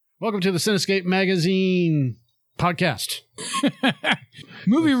Welcome to the Cinescape Magazine podcast.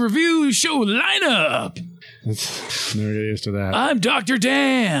 Movie review show lineup. Never get used to that. I'm Dr.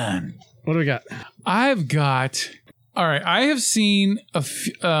 Dan. What do we got? All right, I have seen,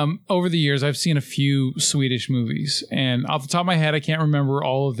 over the years, I've seen a few Swedish movies. And off the top of my head, I can't remember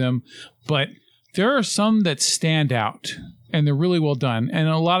all of them. But there are some that stand out. And they're really well done. And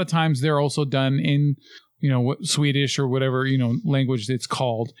a lot of times they're also done in, Swedish or whatever, language it's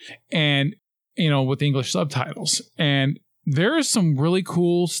called. And, with English subtitles. And there is some really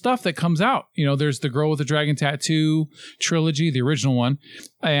cool stuff that comes out. There's The Girl with the Dragon Tattoo trilogy, the original one.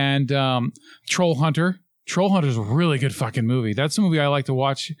 And Troll Hunter. Troll Hunter is a really good fucking movie. That's a movie I like to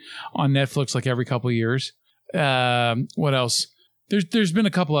watch on Netflix like every couple of years. What else? There's been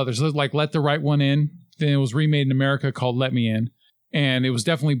a couple others, like Let the Right One In. Then it was remade in America called Let Me In. And it was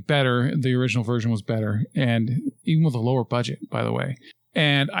definitely better. The original version was better. And even with a lower budget, by the way.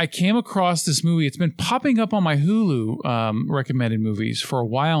 And I came across this movie. It's been popping up on my Hulu recommended movies for a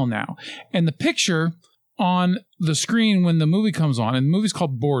while now. And the picture on the screen when the movie comes on, and the movie's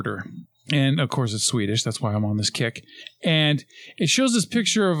called Border. And of course it's Swedish. That's why I'm on this kick. And it shows this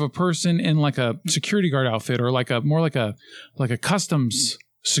picture of a person in like a security guard outfit or like a customs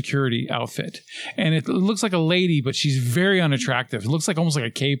security outfit. And it looks like a lady, but she's very unattractive. It looks like almost like a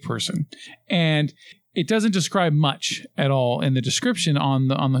cave person. And it doesn't describe much at all in the description on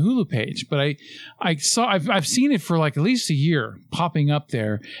the Hulu page. But I've seen it for like at least a year popping up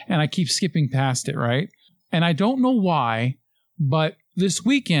there, and I keep skipping past it, right? And I don't know why, but this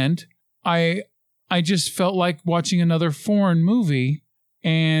weekend I just felt like watching another foreign movie,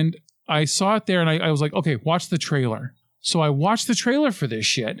 and I saw it there, and I was like, okay, watch the trailer. So I watched the trailer for this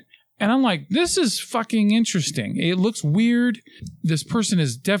shit, and I'm like, this is fucking interesting. It looks weird. This person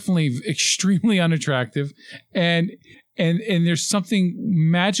is definitely extremely unattractive, and there's something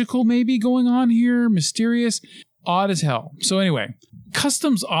magical maybe going on here, mysterious, odd as hell. So anyway,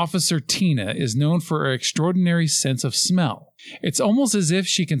 Customs Officer Tina is known for her extraordinary sense of smell. It's almost as if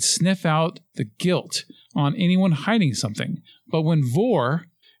she can sniff out the guilt on anyone hiding something. But when Vor,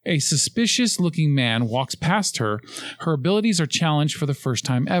 a suspicious-looking man, walks past her, her abilities are challenged for the first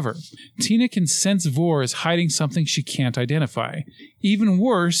time ever. Tina can sense Vor is hiding something she can't identify. Even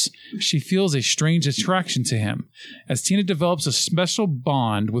worse, she feels a strange attraction to him. As Tina develops a special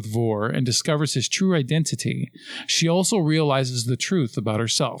bond with Vor and discovers his true identity, she also realizes the truth about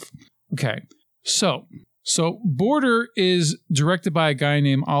herself. Okay, so Border is directed by a guy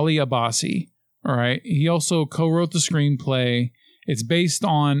named Ali Abbasi. All right, he also co-wrote the screenplay. It's based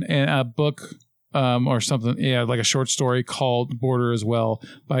on a book or something, like a short story called Border as well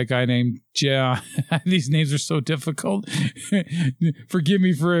by a guy named these names are so difficult. Forgive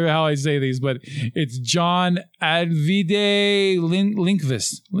me for how I say these, but it's John Ajvide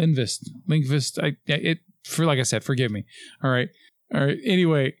Lindqvist. Like I said, forgive me. All right.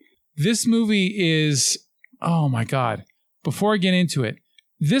 Anyway, this movie is, oh my God. Before I get into it,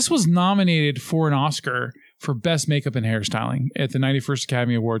 this was nominated for an Oscar for Best Makeup and Hairstyling at the 91st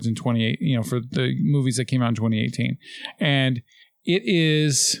Academy Awards in 2018, for the movies that came out in 2018. And it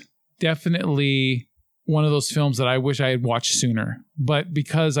is definitely one of those films that I wish I had watched sooner. But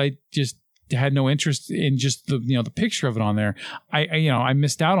because I just had no interest in just the picture of it on there, I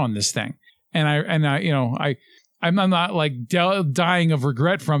missed out on this thing. And I'm not like dying of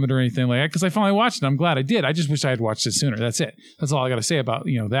regret from it or anything like that, because I finally watched it. I'm glad I did. I just wish I had watched it sooner. That's it. That's all I got to say about,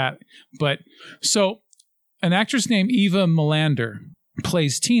 that. But so an actress named Eva Melander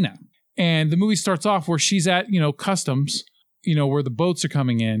plays Tina. And the movie starts off where she's at, customs, where the boats are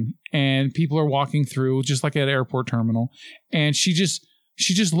coming in and people are walking through, just like at an airport terminal. And she just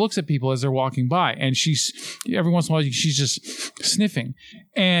looks at people as they're walking by, and every once in a while she's just sniffing.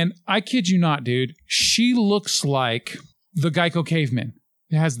 And I kid you not, dude, she looks like the Geico caveman.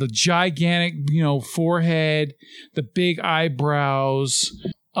 It has the gigantic, forehead, the big eyebrows,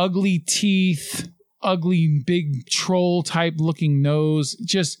 ugly teeth, ugly big troll type looking nose.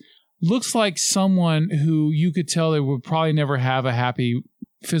 Just looks like someone who you could tell they would probably never have a happy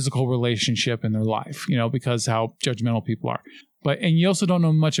physical relationship in their life, because how judgmental people are. And you also don't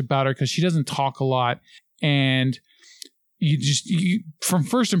know much about her because she doesn't talk a lot, and you from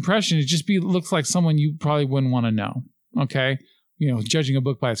first impression it looks like someone you probably wouldn't want to know. Okay, judging a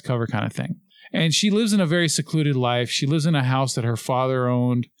book by its cover kind of thing. And she lives in a very secluded life. She lives in a house that her father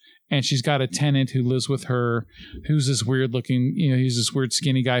owned, and she's got a tenant who lives with her, who's this weird looking, he's this weird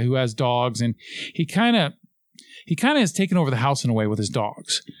skinny guy who has dogs, and he kind of has taken over the house in a way with his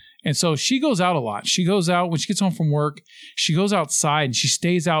dogs. And so she goes out a lot. She goes out when she gets home from work. She goes outside and she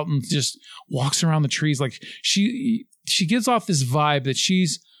stays out and just walks around the trees. Like she gives off this vibe that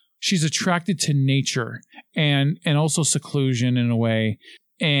she's she's attracted to nature and also seclusion in a way.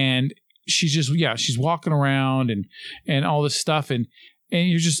 And she's just, she's walking around and all this stuff. And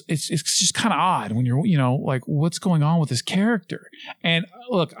you're just, it's just kind of odd when you're, like, what's going on with this character? And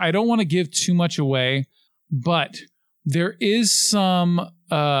look, I don't want to give too much away, but there is some,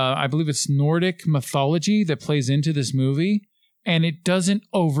 I believe it's Nordic mythology that plays into this movie, and it doesn't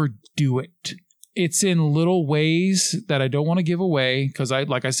overdo it. It's in little ways that I don't want to give away because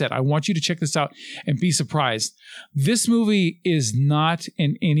like I said, I want you to check this out and be surprised. This movie is not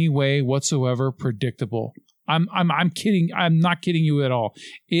in any way whatsoever predictable. I'm kidding. I'm not kidding you at all.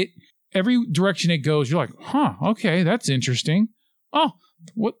 Every direction it goes, you're like, huh, okay, that's interesting. Oh,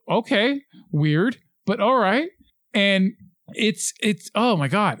 what? Okay, weird, but all right. And it's oh my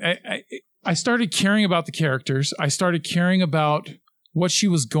God. I started caring about the characters. I started caring about what she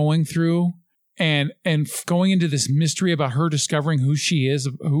was going through. And going into this mystery about her discovering who she is,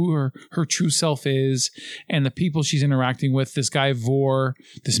 who her true self is, and the people she's interacting with, this guy Vor,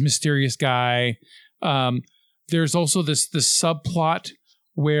 this mysterious guy. There's also this subplot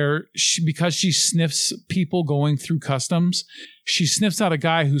where because she sniffs people going through customs, she sniffs out a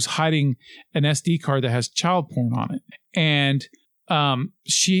guy who's hiding an SD card that has child porn on it. And the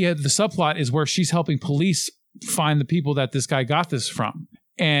subplot is where she's helping police find the people that this guy got this from.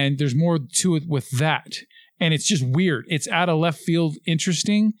 And there's more to it with that. And it's just weird. It's out of left field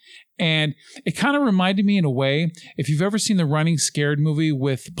interesting. And it kind of reminded me in a way, if you've ever seen the Running Scared movie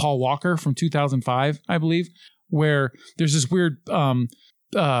with Paul Walker from 2005, I believe, where there's this weird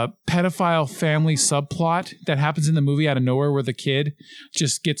pedophile family subplot that happens in the movie out of nowhere where the kid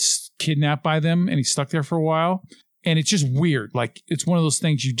just gets kidnapped by them and he's stuck there for a while. And it's just weird. Like, it's one of those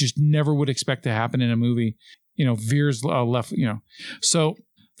things you just never would expect to happen in a movie. Veers left, So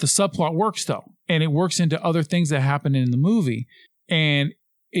the subplot works, though. And it works into other things that happen in the movie. And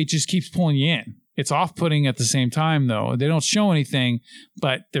it just keeps pulling you in. It's off-putting at the same time, though. They don't show anything,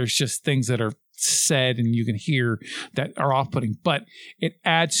 but there's just things that are said and you can hear that are off-putting. But it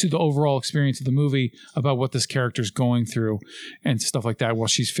adds to the overall experience of the movie about what this character's going through and stuff like that while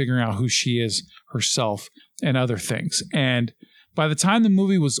she's figuring out who she is herself and other things. And by the time the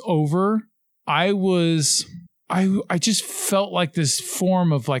movie was over, I just felt like this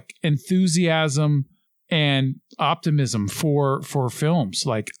form of like enthusiasm and optimism for films.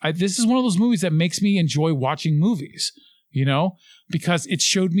 Like this is one of those movies that makes me enjoy watching movies, because it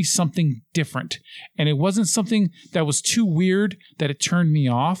showed me something different. And it wasn't something that was too weird that it turned me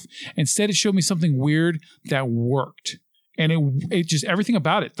off. Instead, it showed me something weird that worked. And it just, everything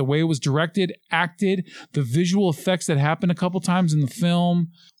about it, the way it was directed, acted, the visual effects that happened a couple times in the film,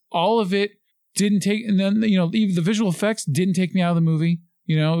 all of it didn't take, and then, even the visual effects didn't take me out of the movie,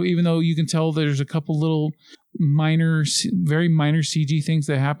 even though you can tell there's a couple little very minor CG things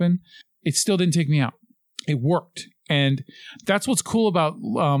that happen, it still didn't take me out. It worked. And that's what's cool about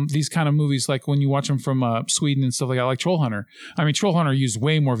these kind of movies, like when you watch them from Sweden and stuff like that, like Troll Hunter. I mean, Troll Hunter used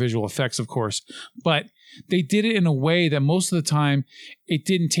way more visual effects, of course, but they did it in a way that most of the time it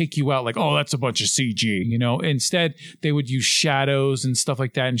didn't take you out like, oh, that's a bunch of CG, Instead, they would use shadows and stuff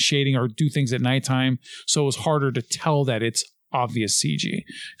like that and shading or do things at nighttime. So it was harder to tell that it's obvious CG,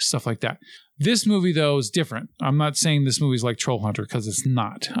 stuff like that. This movie, though, is different. I'm not saying this movie is like Troll Hunter because it's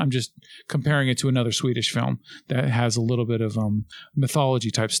not. I'm just comparing it to another Swedish film that has a little bit of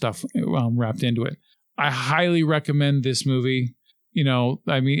mythology type stuff wrapped into it. I highly recommend this movie.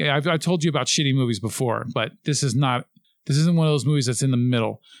 I've told you about shitty movies before, but this isn't one of those movies that's in the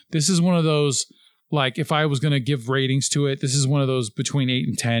middle. This is one of those, like, if I was going to give ratings to it, this is one of those between 8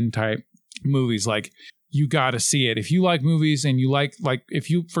 and 10 type movies. Like, you got to see it. If you like movies and you like,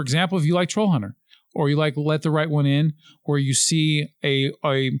 for example, if you like Troll Hunter or you like Let the Right One In, or you see a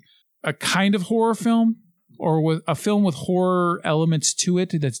kind of horror film or with a film with horror elements to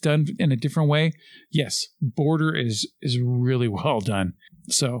it that's done in a different way, yes, Border is really well done.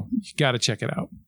 So you got to check it out.